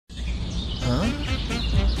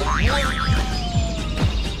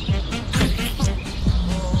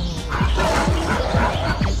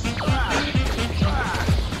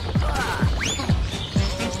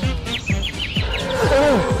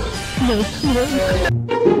So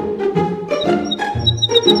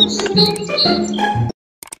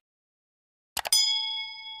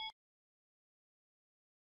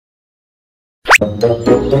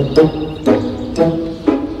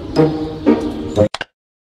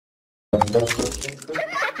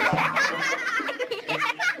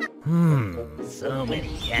many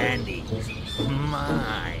candies.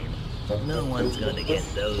 Mine. No one's gonna get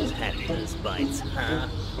those happiness bites, huh?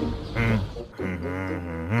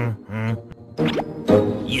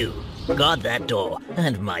 You guard that door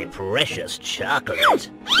and my precious chocolate.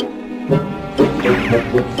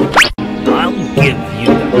 I'll give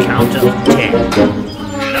you the count of 10.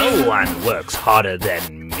 No one works harder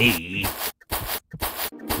than me.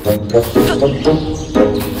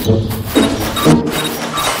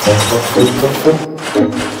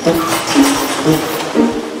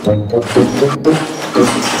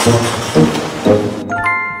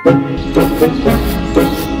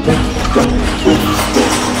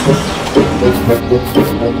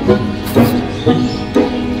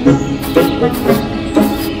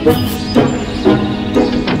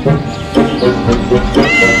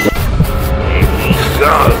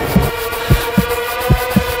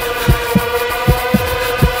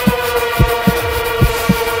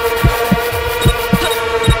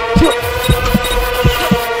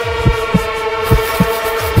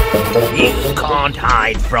 You can't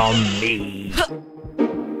hide from me.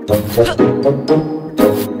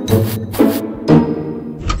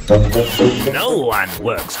 No one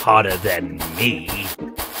works harder than me.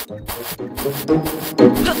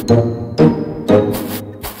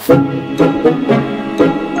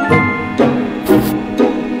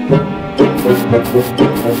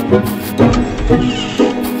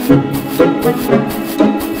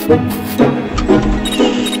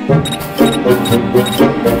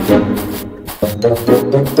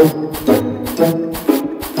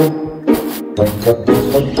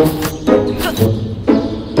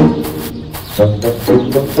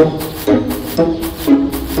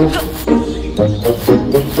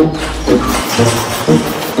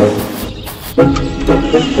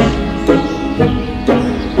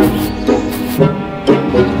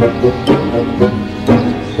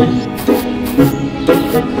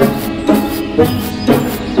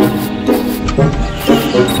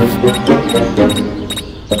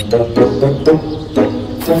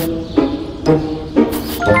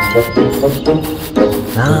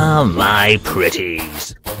 Ah, my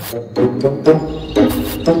pretties.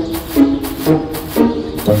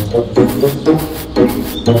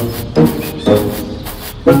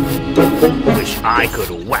 Wish I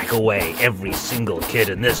could whack away every single kid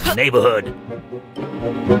in this neighborhood.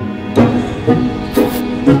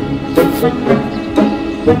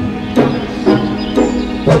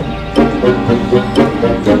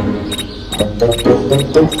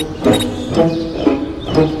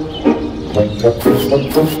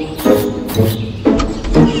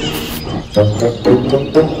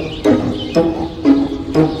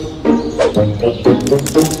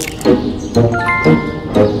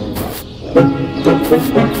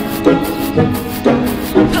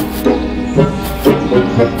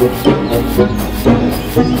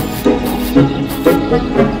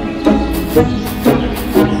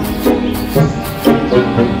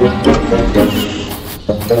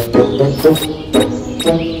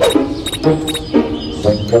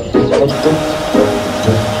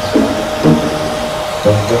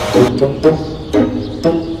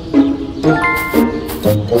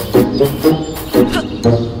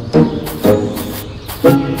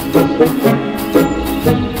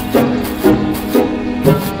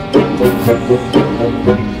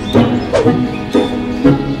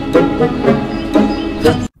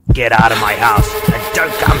 Get out of my house and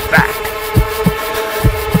don't come back!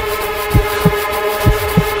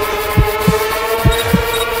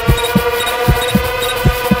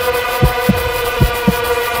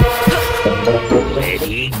 Let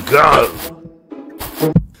he go!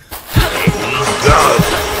 Let he go!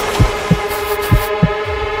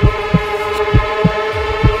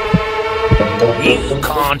 You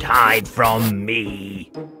can't hide from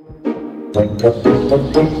me!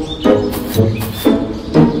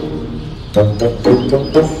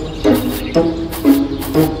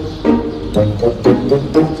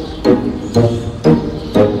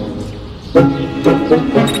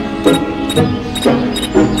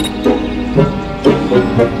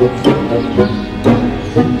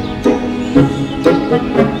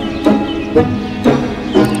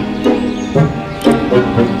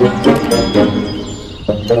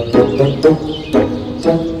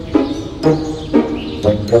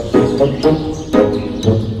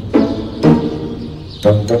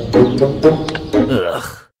 Ugh.